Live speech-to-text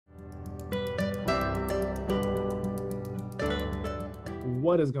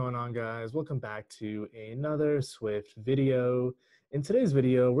What is going on, guys? Welcome back to another Swift video. In today's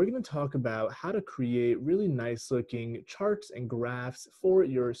video, we're going to talk about how to create really nice looking charts and graphs for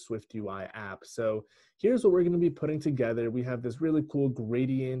your SwiftUI app. So here's what we're going to be putting together. We have this really cool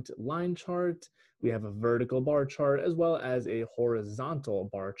gradient line chart. We have a vertical bar chart as well as a horizontal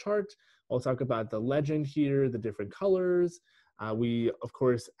bar chart. I'll talk about the legend here, the different colors. We, of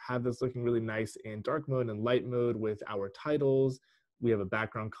course, have this looking really nice in dark mode and light mode with our titles. We have a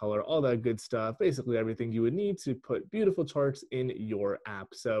background color, all that good stuff, basically everything you would need to put beautiful charts in your app.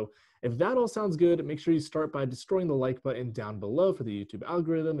 So if that all sounds good, make sure you start by destroying the like button down below for the YouTube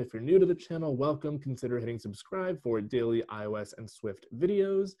algorithm. If you're new to the channel, welcome. Consider hitting subscribe for daily iOS and Swift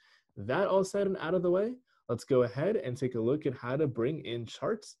videos. That all said and out of the way, let's go ahead and take a look at how to bring in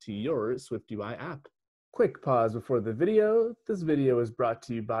charts to your SwiftUI app. Quick pause before the video. This video is brought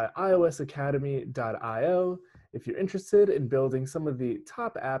to you by iOSacademy.io. If you're interested in building some of the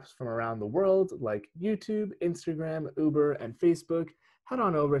top apps from around the world like YouTube, Instagram, Uber, and Facebook, head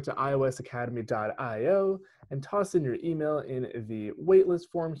on over to iOSacademy.io and toss in your email in the waitlist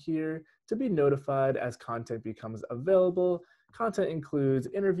form here to be notified as content becomes available. Content includes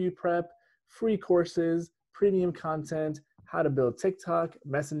interview prep, free courses, premium content, how to build TikTok,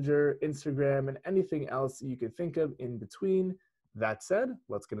 Messenger, Instagram, and anything else you could think of in between. That said,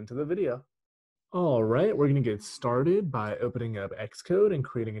 let's get into the video. All right, we're going to get started by opening up Xcode and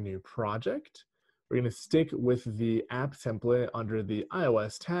creating a new project. We're going to stick with the app template under the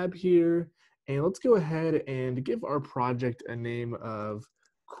iOS tab here. And let's go ahead and give our project a name of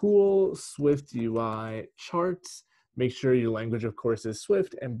Cool SwiftUI Charts. Make sure your language, of course, is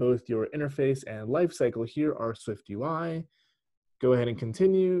Swift, and both your interface and lifecycle here are SwiftUI. Go ahead and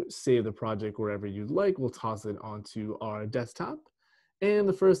continue, save the project wherever you'd like. We'll toss it onto our desktop. And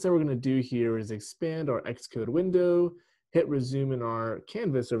the first thing we're going to do here is expand our Xcode window, hit resume in our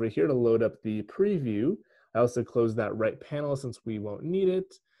canvas over here to load up the preview. I also closed that right panel since we won't need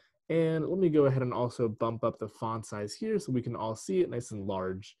it. And let me go ahead and also bump up the font size here so we can all see it nice and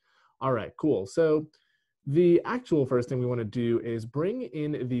large. All right, cool. So the actual first thing we want to do is bring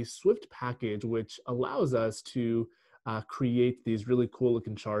in the Swift package, which allows us to create these really cool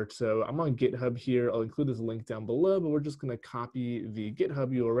looking charts. So I'm on GitHub here. I'll include this link down below, but we're just going to copy the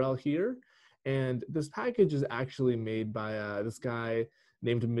GitHub URL here. And this package is actually made by this guy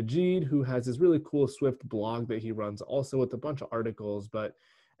named Majid, who has this really cool Swift blog that he runs also with a bunch of articles. But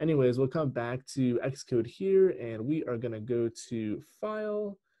anyways, we'll come back to Xcode here, and we are going to go to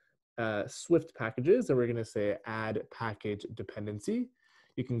File, Swift Packages, and we're going to say Add Package Dependency.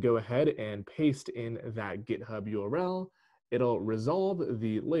 You can go ahead and paste in that GitHub URL. It'll resolve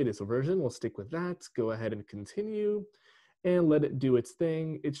the latest version. We'll stick with that. Go ahead and continue and let it do its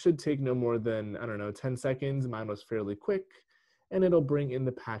thing. It should take no more than, 10 seconds. Mine was fairly quick. And it'll bring in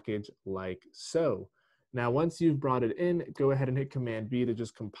the package like so. Now, once you've brought it in, go ahead and hit Command B to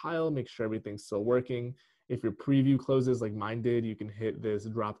just compile, make sure everything's still working. If your preview closes like mine did, you can hit this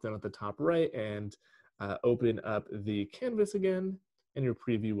drop down at the top right and open up the canvas again, and your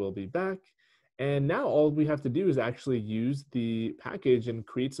preview will be back. And now all we have to do is actually use the package and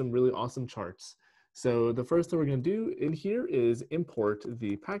create some really awesome charts. So the first thing we're going to do in here is import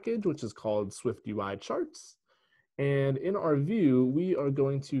the package, which is called SwiftUI Charts. And in our view, we are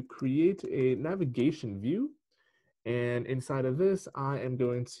going to create a navigation view. And inside of this, I am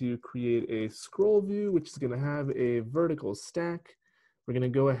going to create a scroll view, which is going to have a vertical stack. We're going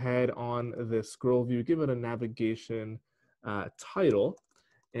to go ahead on the scroll view, give it a navigation title,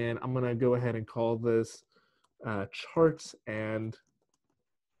 and I'm going to go ahead and call this charts and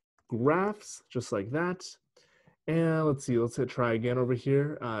graphs, just like that. And let's see, let's hit try again over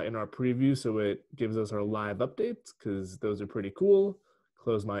here in our preview so it gives us our live updates, because those are pretty cool.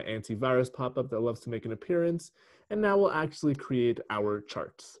 Close my antivirus pop-up that loves to make an appearance. And now we'll actually create our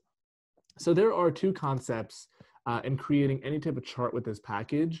charts. So there are two concepts in creating any type of chart with this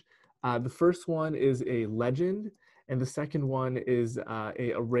package. The first one is a legend, and the second one is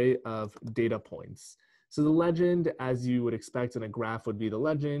an array of data points. So the legend, as you would expect in a graph, would be the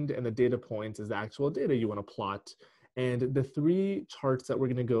legend, and the data points is the actual data you want to plot. And the three charts that we're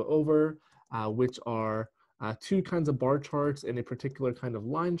going to go over, which are two kinds of bar charts and a particular kind of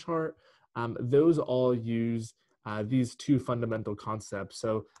line chart, those all use these two fundamental concepts.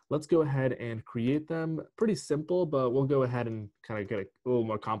 So let's go ahead and create them. Pretty simple, but we'll go ahead and kind of get a little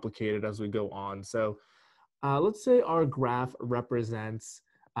more complicated as we go on. So let's say our graph represents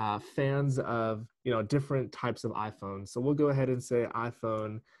fans of different types of iPhones. So we'll go ahead and say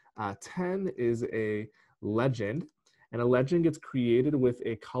iPhone 10 is a legend, and a legend gets created with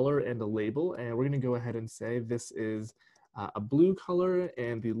a color and a label. And we're going to go ahead and say this is a blue color,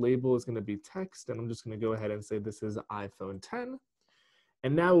 and the label is going to be text. And I'm just going to go ahead and say this is iPhone 10.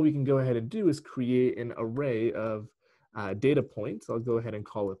 And now what we can go ahead and do is create an array of data points. I'll go ahead and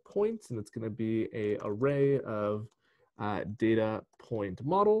call it points, and it's going to be an array of data point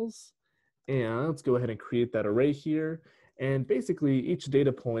models. And let's go ahead and create that array here. And basically, each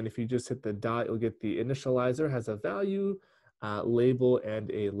data point, if you just hit the dot, you'll get the initializer has a value, label,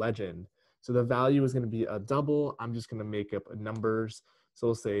 and a legend. So the value is going to be a double. I'm just going to make up numbers. So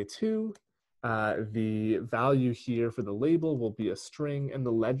we'll say 2. The value here for the label will be a string, and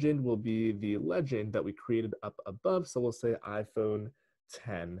the legend will be the legend that we created up above. So we'll say iPhone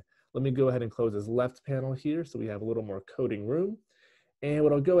 10. Let me go ahead and close this left panel here so we have a little more coding room. And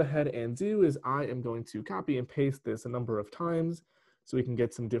what I'll go ahead and do is I am going to copy and paste this a number of times so we can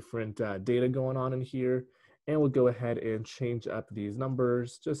get some different data going on in here. And we'll go ahead and change up these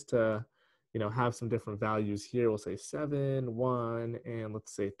numbers just to have some different values here. We'll say 7, 1, and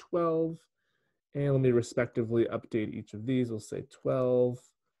let's say 12. And let me respectively update each of these. We'll say 12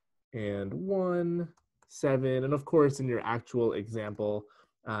 and 1, 7. And of course, in your actual example,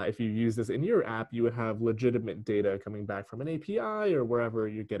 if you use this in your app, you would have legitimate data coming back from an API or wherever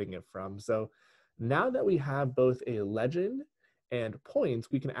you're getting it from. So now that we have both a legend and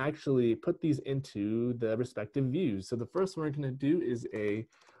points, we can actually put these into the respective views. So the first one we're going to do is a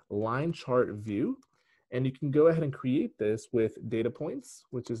line chart view. And you can go ahead and create this with data points,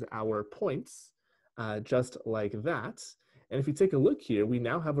 which is our points, just like that. And if you take a look here, we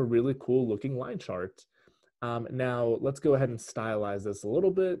now have a really cool looking line chart. Now let's go ahead and stylize this a little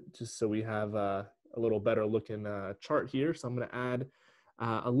bit just so we have a little better looking chart here. So I'm going to add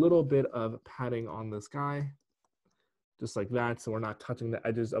a little bit of padding on this guy, just like that, so we're not touching the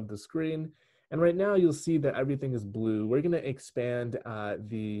edges of the screen. And right now you'll see that everything is blue. We're going to expand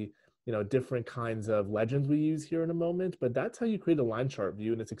the different kinds of legends we use here in a moment, but that's how you create a line chart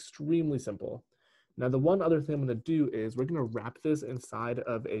view, and it's extremely simple. Now the one other thing I'm going to do is we're going to wrap this inside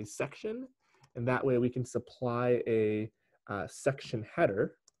of a section, and that way we can supply a section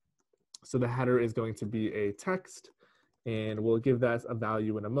header. So the header is going to be a text, and we'll give that a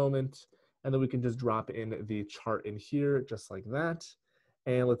value in a moment. And then we can just drop in the chart in here, just like that.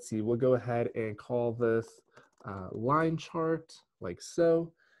 And let's see, we'll go ahead and call this line chart, like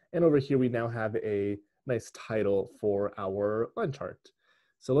so. And over here, we now have a nice title for our line chart.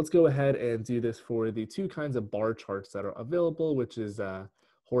 So let's go ahead and do this for the two kinds of bar charts that are available, which is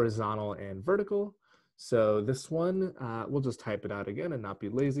horizontal and vertical. So this one, we'll just type it out again and not be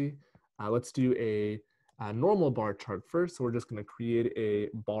lazy. Let's do a normal bar chart first. So we're just going to create a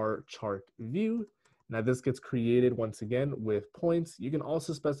bar chart view. Now this gets created once again with points. You can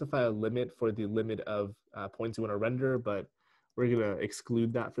also specify a limit for the limit of points you want to render, but we're going to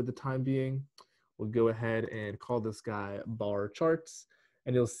exclude that for the time being. We'll go ahead and call this guy bar charts,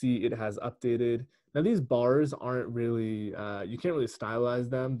 and you'll see it has updated. Now these bars aren't really, you can't really stylize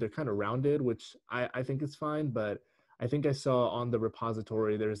them. They're kind of rounded, which I think is fine, but I think I saw on the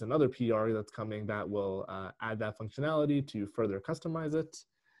repository there's another PR that's coming that will add that functionality to further customize it.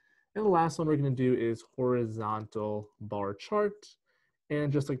 And the last one we're going to do is horizontal bar chart.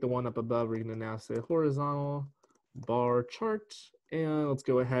 And just like the one up above, we're going to now say horizontal bar chart. And let's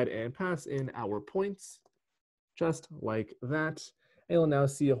go ahead and pass in our points, just like that. And you'll now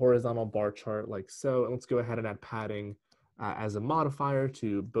see a horizontal bar chart like so. And let's go ahead and add padding as a modifier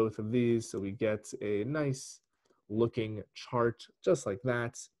to both of these so we get a nice looking chart just like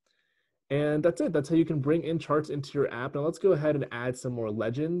that. And that's it. That's how you can bring in charts into your app. Now let's go ahead and add some more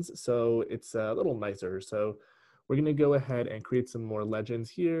legends so it's a little nicer. So we're going to go ahead and create some more legends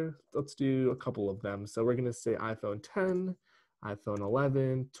here. Let's do a couple of them. So we're going to say iPhone 10, iPhone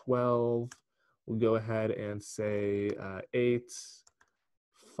 11, 12. We'll go ahead and say 8,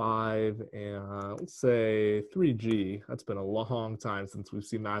 5, and let's say 3G. That's been a long time since we've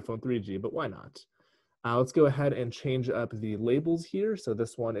seen the iPhone 3G, but why not? Let's go ahead and change up the labels here. So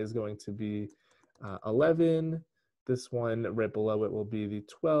this one is going to be 11. This one right below it will be the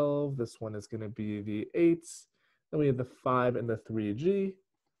 12. This one is going to be the 8. Then we have the 5 and the 3G.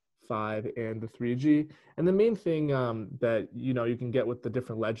 5 and the 3G. And the main thing that you can get with the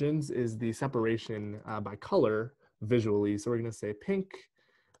different legends is the separation by color visually. So we're going to say pink,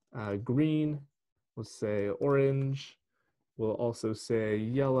 green, we'll say orange. We'll also say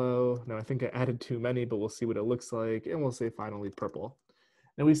yellow. Now I think I added too many, but we'll see what it looks like. And we'll say finally purple.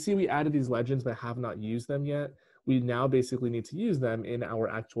 Now we see we added these legends but have not used them yet. We now basically need to use them in our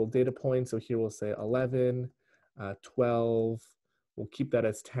actual data points. So here we'll say 11, 12. We'll keep that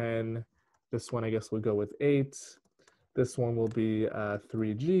as 10. This one I guess we'll go with 8. This one will be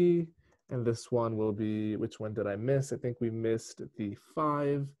 3G. And this one will be, which one did I miss? I think we missed the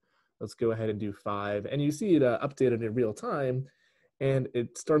 5. Let's go ahead and do 5. And you see it updated in real time, and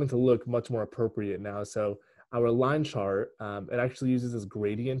it's starting to look much more appropriate now. So our line chart, it actually uses this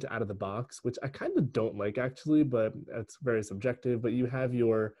gradient out of the box, which I kind of don't like actually, but it's very subjective. But you have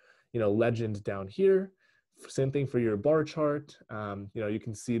your, legend down here. Same thing for your bar chart. You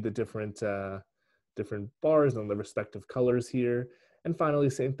can see the different bars and the respective colors here. And finally,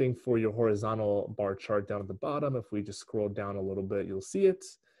 same thing for your horizontal bar chart down at the bottom. If we just scroll down a little bit, you'll see it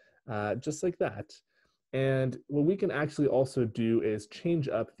just like that. And what we can actually also do is change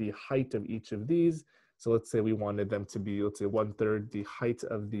up the height of each of these. So let's say we wanted them to be, let's say 1/3 the height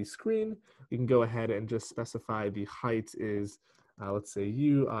of the screen. We can go ahead and just specify the height is, let's say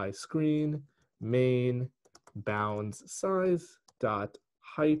UI screen main bounds size dot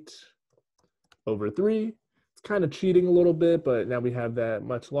height over 3. It's kind of cheating a little bit, but now we have that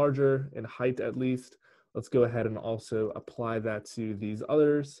much larger in height at least. Let's go ahead and also apply that to these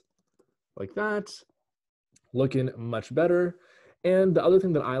others like that. Looking much better. And the other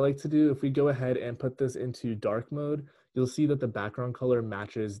thing that I like to do, if we go ahead and put this into dark mode, you'll see that the background color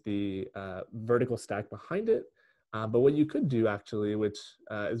matches the vertical stack behind it. But what you could do actually, which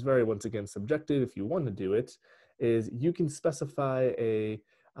is very, once again, subjective if you want to do it, is you can specify a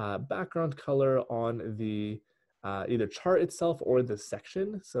background color on the either chart itself or the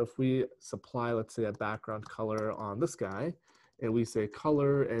section. So if we supply, let's say, a background color on this guy, and we say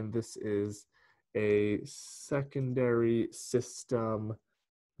color, and this is a secondary system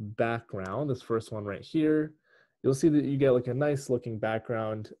background, this first one right here, you'll see that you get like a nice looking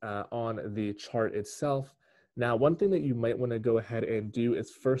background on the chart itself. Now, one thing that you might want to go ahead and do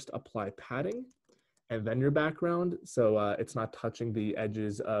is first apply padding and then your background, so it's not touching the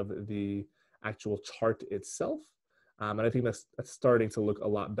edges of the actual chart itself. And I think that's starting to look a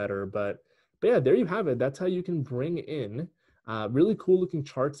lot better. But yeah, there you have it. That's how you can bring in really cool looking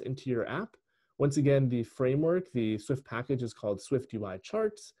charts into your app. Once again, the framework, the Swift package is called SwiftUI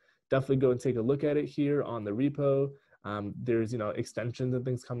Charts. Definitely go and take a look at it here on the repo. There's extensions and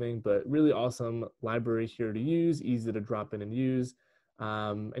things coming, but really awesome library here to use, easy to drop in and use.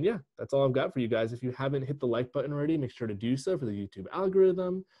 And yeah, that's all I've got for you guys. If you haven't hit the like button already, make sure to do so for the YouTube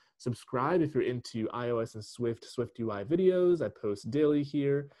algorithm. Subscribe if you're into iOS and SwiftUI videos. I post daily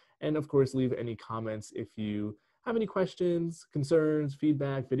here. And of course, leave any comments if you have any questions, concerns,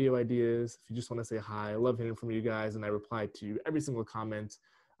 feedback, video ideas. If you just want to say hi, I love hearing from you guys, and I reply to every single comment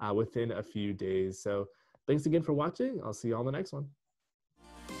within a few days. So thanks again for watching. I'll see you all in the next one.